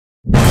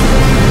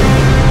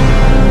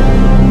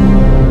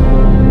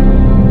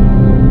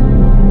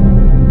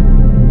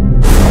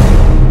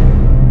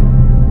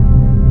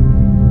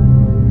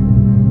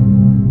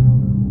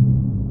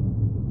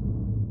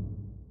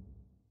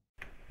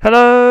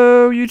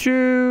Hello,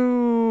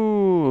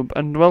 YouTube,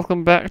 and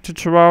welcome back to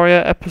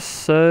Terraria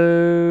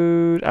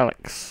episode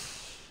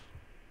Alex.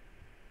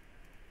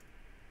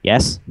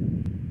 Yes.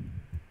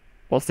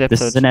 What's the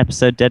This episode? is an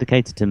episode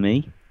dedicated to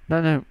me.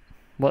 No.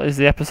 What is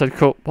the episode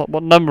called?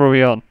 What number are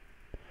we on?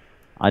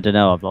 I don't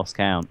know. I've lost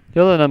count.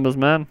 The other numbers,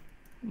 man.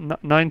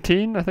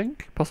 19, I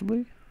think,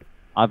 possibly.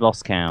 I've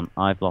lost count.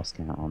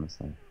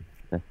 Honestly.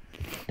 So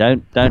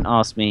don't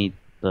ask me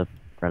the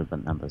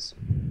relevant numbers.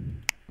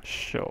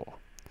 Sure.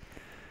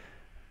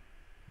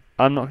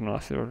 I'm not gonna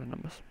ask you the other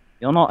numbers.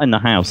 You're not in the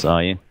house,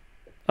 are you?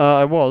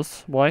 I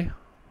was. Why?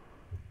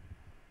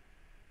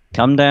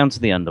 Come down to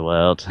the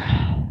underworld.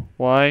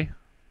 Why?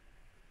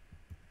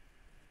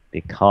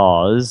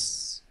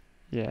 Because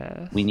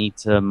Yes. we need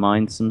to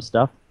mine some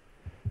stuff.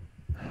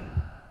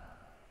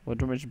 What,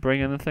 do you want me to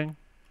bring anything?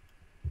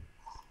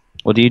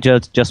 Or do you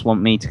just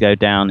want me to go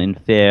down in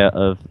fear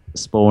of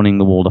spawning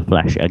the wall of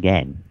flesh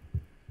again?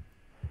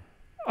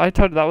 I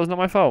told you that was not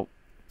my fault.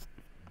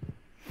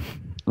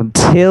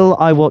 Until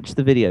I watch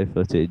the video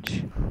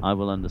footage, I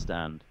will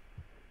understand.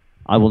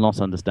 I will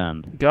not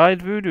understand.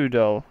 Guide Voodoo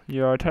Doll,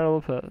 you are a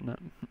terrible person.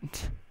 No.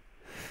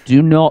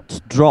 Do not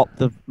drop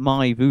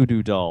my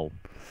voodoo doll.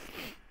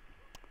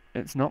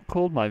 It's not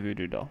called my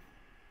Voodoo Doll.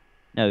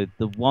 No,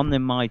 the one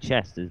in my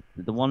chest is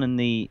the one in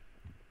the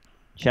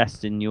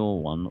chest in your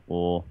one,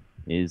 or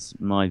is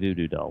my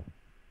voodoo doll?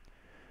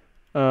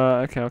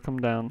 Okay, I'll come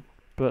down,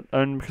 but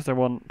only because I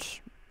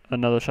want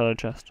another shadow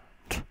chest.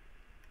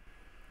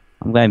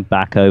 I'm going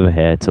back over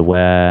here to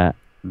where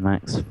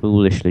Max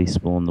foolishly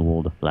spawned the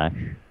wall of flesh.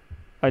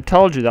 I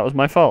told you that was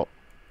my fault.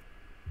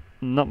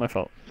 Not my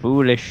fault.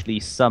 Foolishly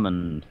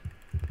summoned.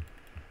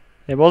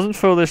 It wasn't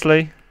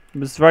foolishly. It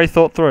was very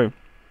thought through.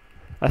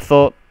 I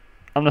thought,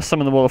 I'm gonna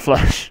summon the wall of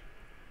flesh.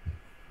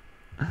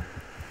 And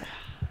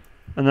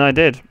then I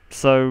did.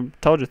 So,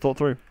 told you, thought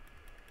through.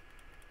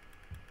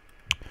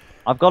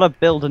 I've got to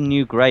build a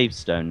new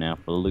gravestone now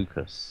for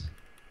Lucas.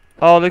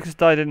 Oh, Lucas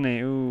died, didn't he?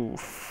 Ooh,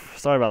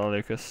 sorry about that,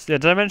 Lucas. Yeah,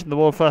 did I mention the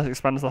wall of flesh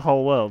expands the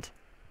whole world?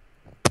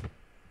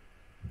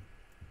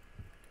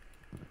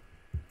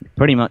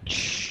 Pretty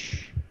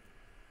much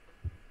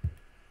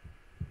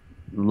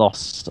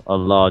lost a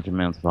large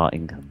amount of our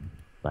income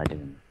by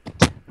doing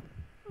it.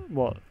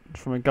 What?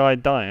 From a guy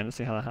dying? I don't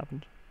see how that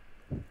happened.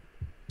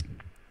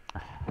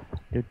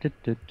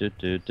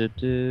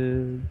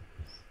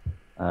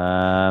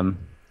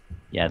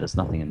 Yeah, there's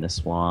nothing in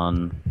this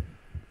one.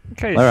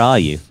 Okay. Where are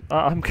you?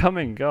 I'm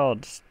coming,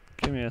 God. Just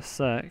give me a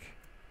sec.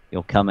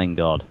 You're coming,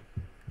 God.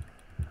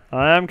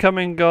 I am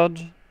coming,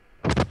 God.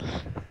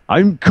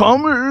 I'm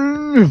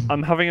coming!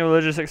 I'm having a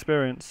religious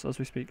experience as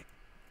we speak.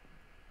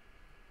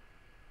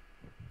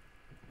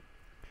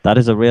 That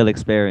is a real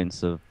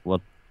experience of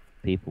what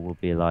people will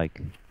be like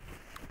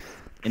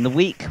in the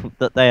week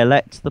that they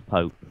elect the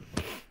Pope.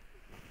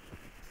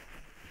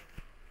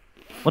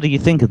 What do you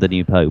think of the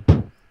new Pope?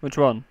 Which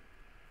one?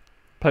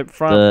 Pope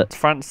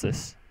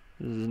Francis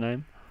is his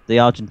name. The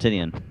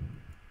Argentinian.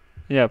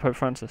 Yeah, Pope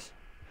Francis.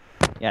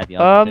 Yeah, the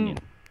Argentinian.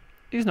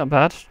 He's not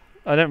bad.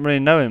 I don't really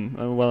know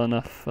him well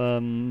enough. I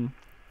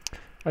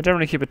don't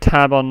really keep a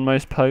tab on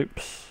most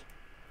popes.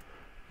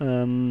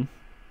 I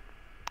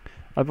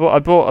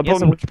bought He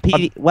has a him.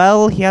 Wikipedia.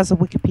 Well, he has a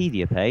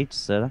Wikipedia page,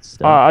 so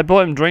that's. I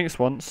bought him drinks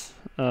once.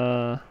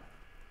 Yeah.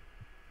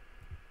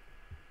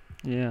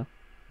 He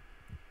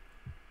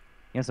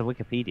has a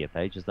Wikipedia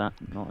page. Is that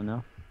not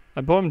enough?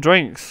 I bought him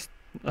drinks.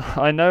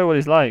 I know what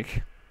he's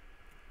like.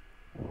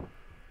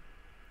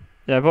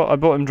 Yeah, I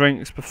bought him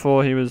drinks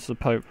before he was a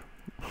pope.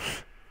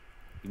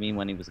 You mean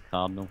when he was a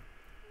cardinal?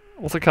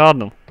 What's a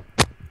cardinal?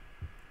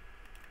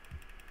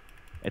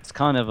 It's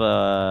kind of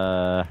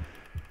a.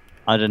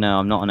 I don't know.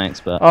 I'm not an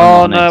expert.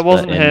 Oh no, it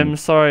wasn't him.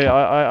 Sorry,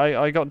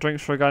 I got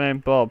drinks for a guy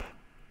named Bob.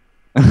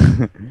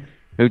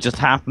 Who just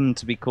happened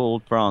to be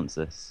called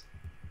Francis.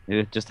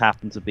 Who just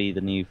happened to be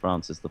the new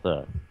Francis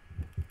III.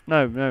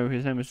 No,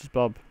 his name was just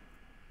Bob.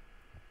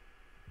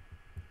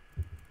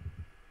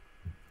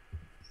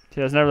 He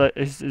has no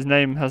his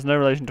name has no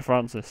relation to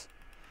Francis.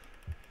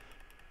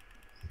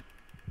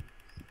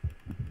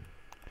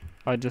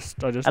 I just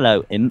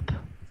Hello, imp.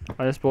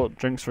 I just bought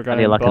drinks for a guy I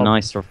named feel like Bob. a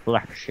nice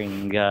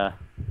refreshing.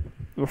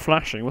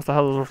 Reflashing? What the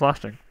hell is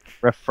reflashing?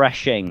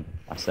 Refreshing.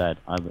 I said.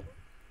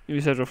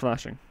 You said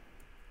reflashing.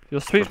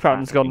 Your speech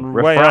pattern's gone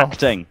way off.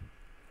 Refracting.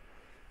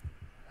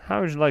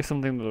 How would you like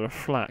something that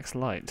reflects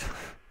light?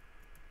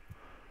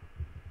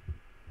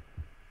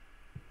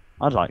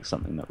 I'd like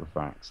something that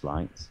refracts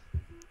light.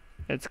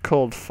 It's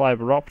called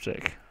fiber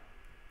optic.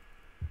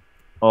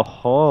 Oh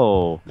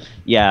ho!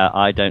 Yeah,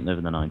 I don't live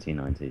in the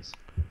 1990s.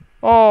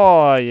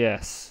 Oh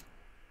yes.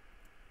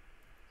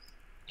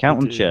 Count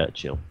on do.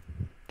 Churchill.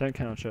 Don't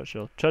count on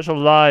Churchill. Churchill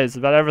lies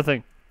about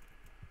everything.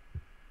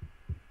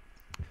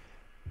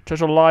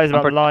 Churchill lies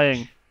about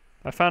lying.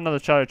 I found another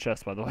shadow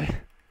chest, by the way.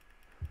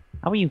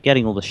 How are you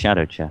getting all the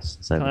shadow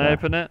chests over Can I there?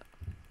 open it?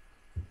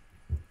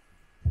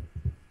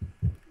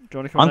 Do you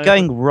want to come I'm and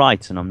going open?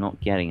 right and I'm not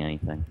getting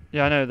anything.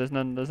 Yeah, I know. There's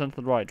none to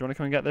the right. Do you want to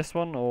come and get this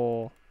one,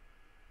 or?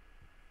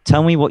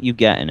 Tell me what you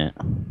get in it.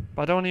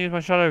 But I don't want to use my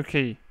shadow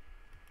key.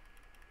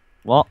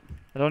 What?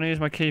 I don't want to use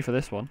my key for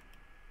this one.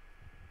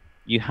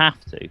 You have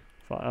to.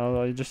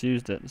 I just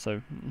used it,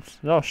 so...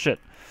 Oh, shit.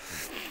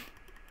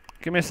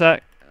 Give me a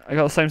sec. I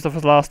got the same stuff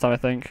as last time, I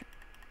think.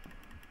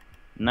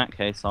 In that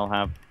case, I'll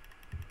have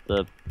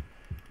the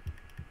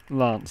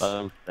Lance.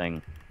 bow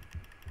thing.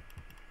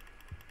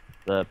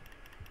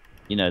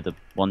 You know, the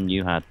one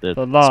you had, the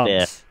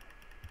Lance.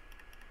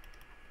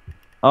 spear.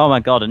 Oh my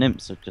god, an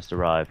imp's have just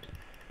arrived.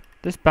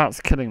 This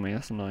bat's killing me,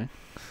 that's annoying.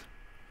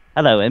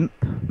 Hello, imp.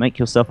 Make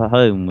yourself at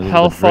home with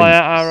all the Hellfire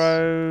drinks.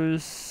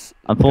 arrows.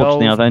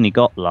 Unfortunately, gold, I've only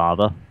got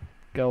lava.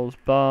 gold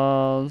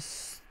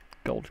bars.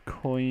 Gold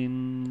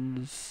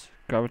coins.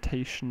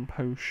 Gravitation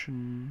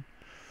potion.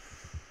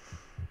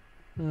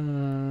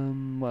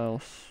 What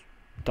else?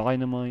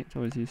 Dynamite,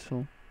 always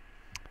useful.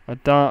 A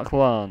dark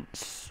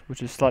lance,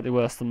 which is slightly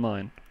worse than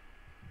mine.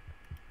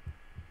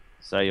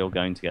 So you're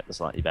going to get the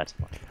slightly better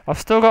one. I've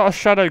still got a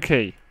shadow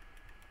key.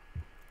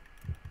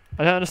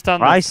 I don't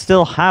understand. I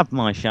still have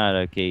my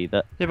shadow key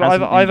that Yeah,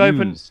 but hasn't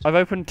been used. I've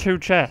opened 2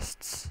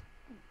 chests.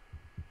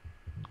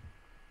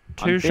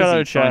 I'm Two busy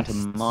shadow trying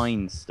chests. to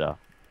mine stuff.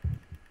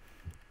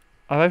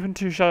 I've opened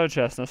 2 shadow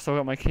chests and I've still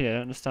got my key. I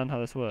don't understand how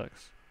this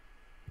works.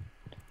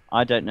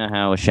 I don't know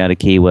how a shadow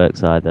key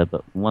works either,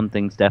 but one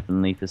thing's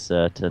definitely for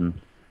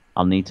certain.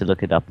 I'll need to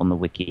look it up on the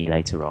wiki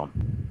later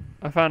on.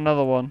 I found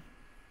another one.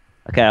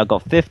 Okay, I've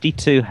got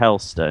 52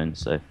 hellstones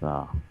so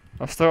far.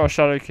 I've still got a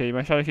shadow key.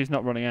 My shadow key's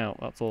not running out.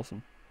 That's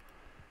awesome.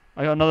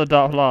 I got another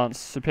dark lance.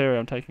 Superior,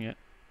 I'm taking it.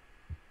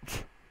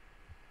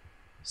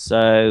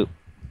 So...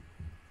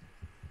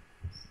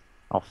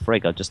 Oh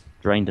frig, I just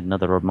drained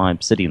another of my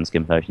obsidian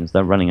skin potions.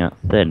 They're running out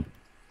thin.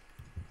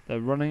 They're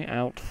running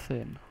out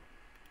thin.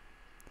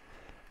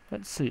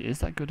 Let's see, is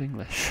that good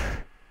English?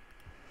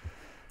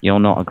 You're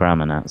not a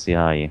grammar Nazi,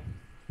 are you?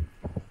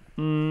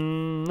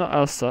 Not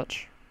as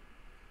such.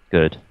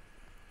 Good.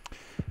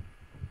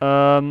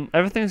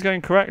 Everything's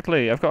going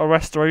correctly. I've got a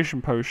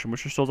restoration potion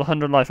which restores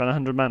 100 life and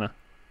 100 mana.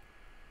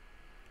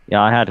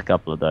 Yeah, I had a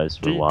couple of those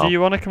for a while. Do you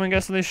want to come and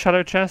get some of these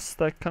shadow chests?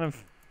 They're kind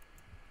of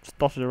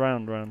dotted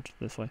around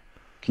this way.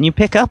 Can you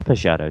pick up a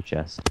shadow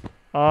chest?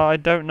 I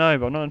don't know,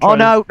 but I'm not Oh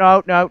trying.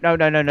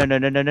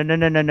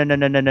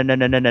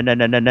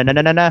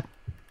 no.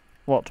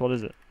 What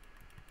is it?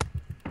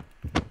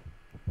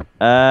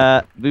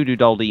 Voodoo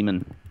doll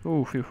demon.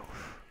 Ooh, phew.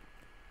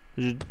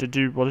 What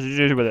did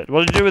you do with it?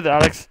 What did you do with it,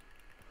 Alex?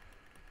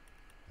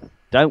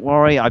 Don't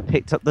worry, I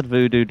picked up the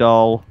voodoo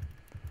doll.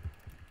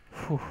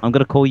 Whew. I'm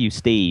gonna call you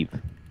Steve.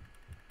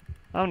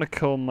 I'm gonna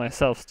call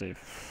myself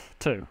Steve,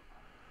 too.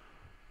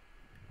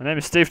 My name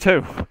is Steve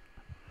too.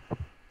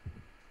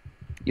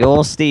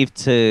 You're Steve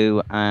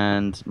too,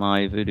 and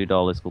my voodoo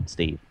doll is called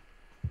Steve.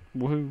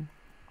 Woohoo.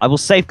 I will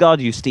safeguard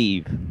you,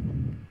 Steve.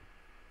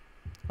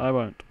 I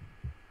won't.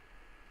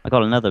 I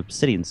got another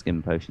obsidian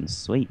skin potion.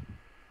 Sweet.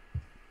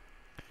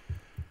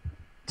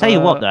 Tell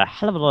you what, there are a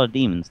hell of a lot of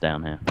demons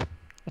down here. I'll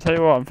tell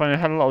you what, I'm finding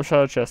a hell of a lot of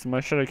shadow chests and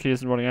my shadow key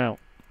isn't running out.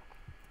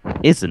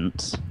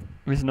 Isn't?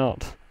 It's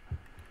not.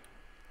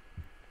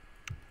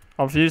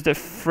 I've used it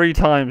 3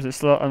 times and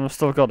I've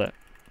still got it.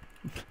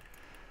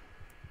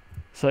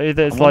 So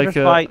either it's like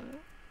I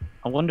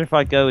wonder if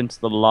I go into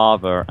the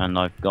lava and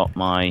I've got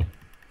my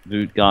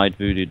guide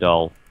voodoo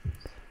doll.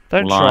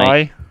 Don't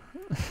try.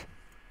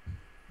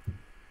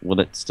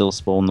 Will it still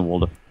spawn the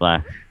wall of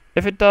flesh?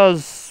 If it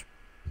does,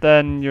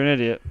 then you're an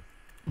idiot.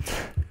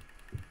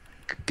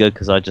 Good,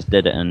 because I just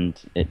did it and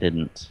it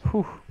didn't.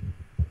 Whew.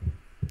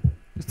 You're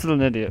still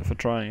an idiot for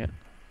trying it.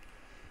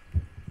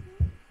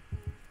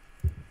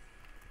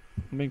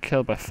 I'm being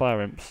killed by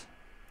fire imps.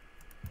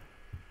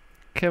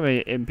 Kill me,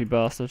 you impy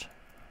bastard.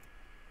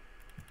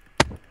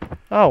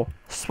 Oh,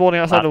 spawning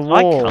outside the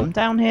wall. Did I come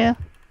down here?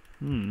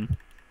 No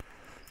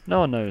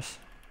one knows.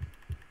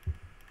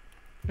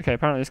 Okay,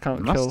 apparently this can't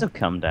It kill. must have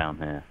come down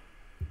here.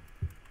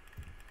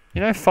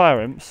 You know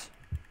fire imps?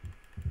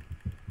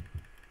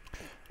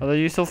 Are they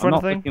useful for I'm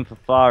not anything? looking for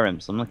fire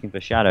imps, I'm looking for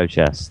shadow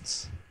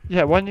chests.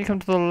 Yeah, why don't you come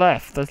to the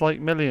left? There's like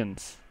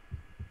millions.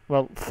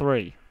 Well,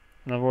 3.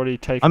 And I've already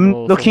taken I'm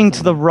all looking sorts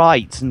to the of them.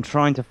 right and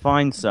trying to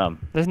find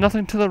some. There's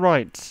nothing to the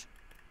right.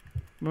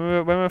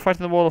 When we were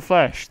fighting the wall of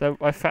flesh, there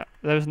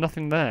was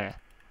nothing there.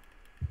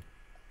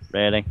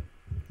 Really?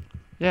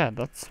 Yeah,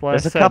 that's why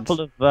There's I a said. couple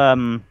of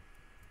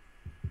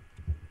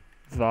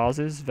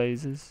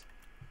vases.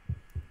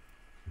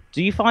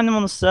 Do you find them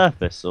on the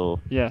surface or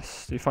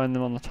Yes, you find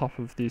them on the top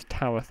of these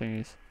tower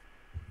thingies.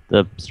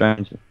 the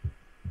strange?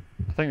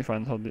 I think you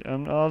find them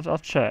on the. I'll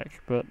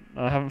check, but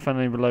I haven't found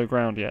any below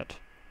ground yet.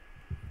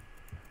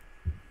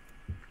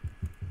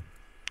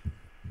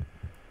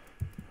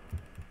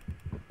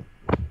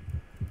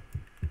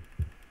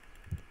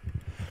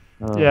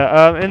 Oh,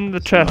 Yeah, in the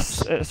so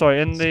chests. much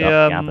Sorry, in stuff the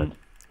gathered.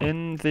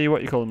 in the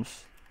what you call them?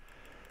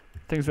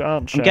 Things that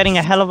aren't chests. I'm getting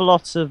a hell of a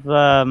lot of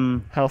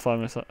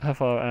hellfire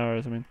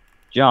arrows. I mean.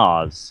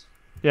 jars.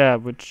 Yeah,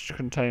 which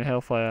contain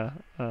hellfire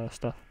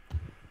stuff.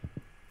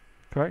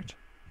 Correct.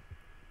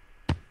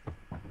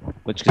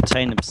 which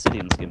contain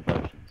obsidian skin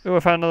potions. Oh, I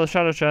found another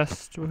shadow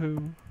chest.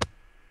 Woohoo!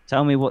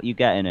 Tell me what you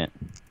get in it.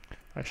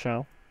 I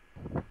shall.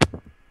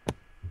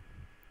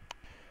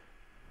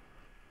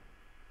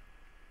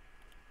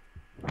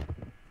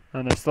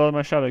 And I stole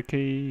my shadow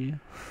key.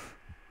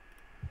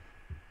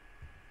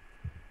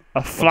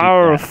 A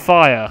flower of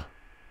fire.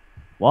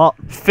 What?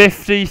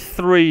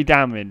 53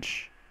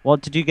 damage.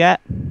 What did you get?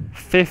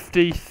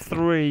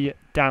 53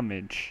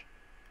 damage.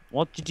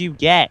 What did you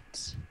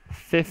get?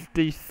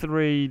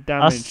 53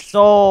 damage. A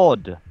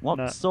sword. What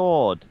No.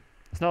 sword?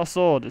 It's not a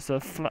sword. It's a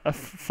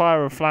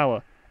fire of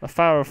flower. A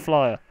fire of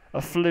flyer.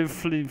 A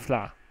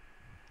fla.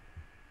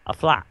 A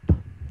flap.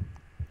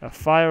 A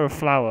fire of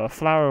flower. A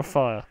flower of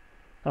fire.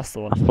 That's the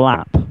A one.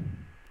 flap.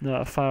 No,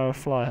 a fire of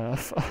flyer.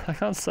 I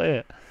can't say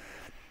it.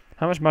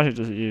 How much magic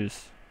does it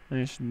use? I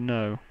need to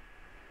know.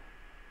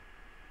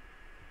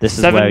 This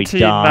is where he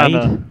died.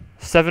 Mana.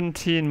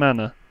 17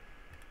 mana.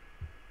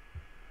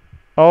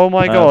 Oh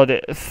my god!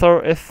 It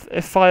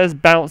fires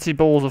bouncy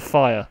balls of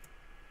fire.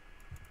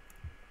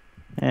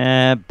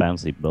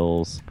 Bouncy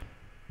balls.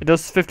 It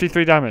does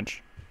 53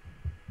 damage.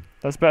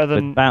 That's better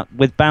than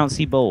With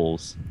bouncy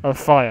balls. a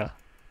fire.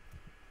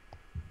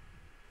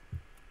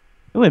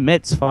 Who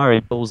emits fiery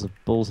balls of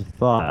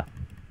fire?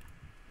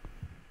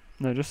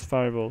 No, just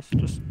fireballs.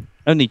 Just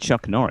Only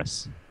Chuck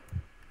Norris.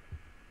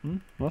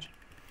 what?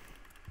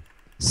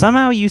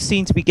 Somehow you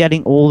seem to be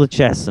getting all the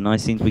chests, and I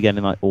seem to be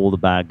getting like all the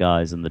bad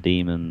guys and the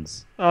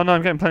demons. Oh no,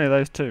 I'm getting plenty of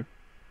those too.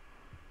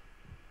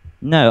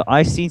 No,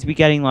 I seem to be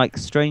getting like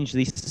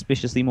strangely,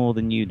 suspiciously more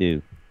than you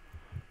do.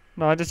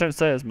 No, I just don't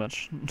say as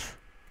much.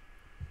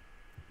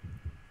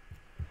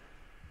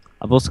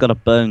 I've also got a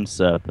bone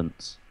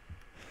serpent.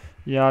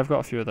 Yeah, I've got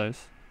a few of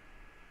those.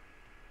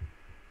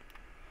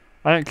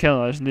 I don't kill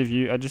them. I just leave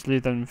you. I just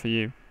leave them for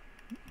you,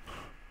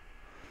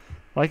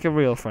 like a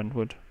real friend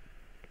would.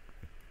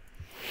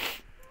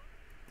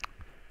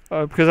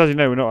 Because as you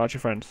know, we're not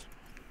actually friends.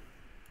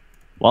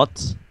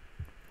 What?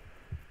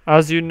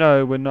 As you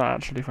know, we're not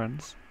actually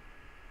friends.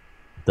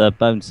 The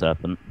bone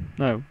serpent.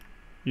 No,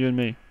 you and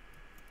me.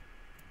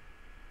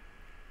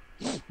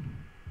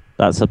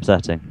 That's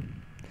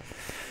upsetting.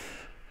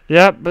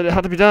 Yeah, but it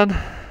had to be done.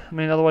 I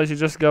mean, otherwise you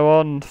just go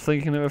on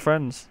thinking that we're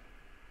friends.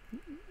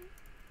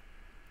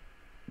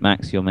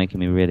 Max, you're making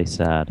me really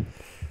sad.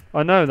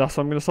 I know, that's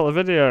why I'm going to start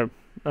the video.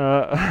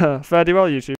 Fare thee well, YouTube.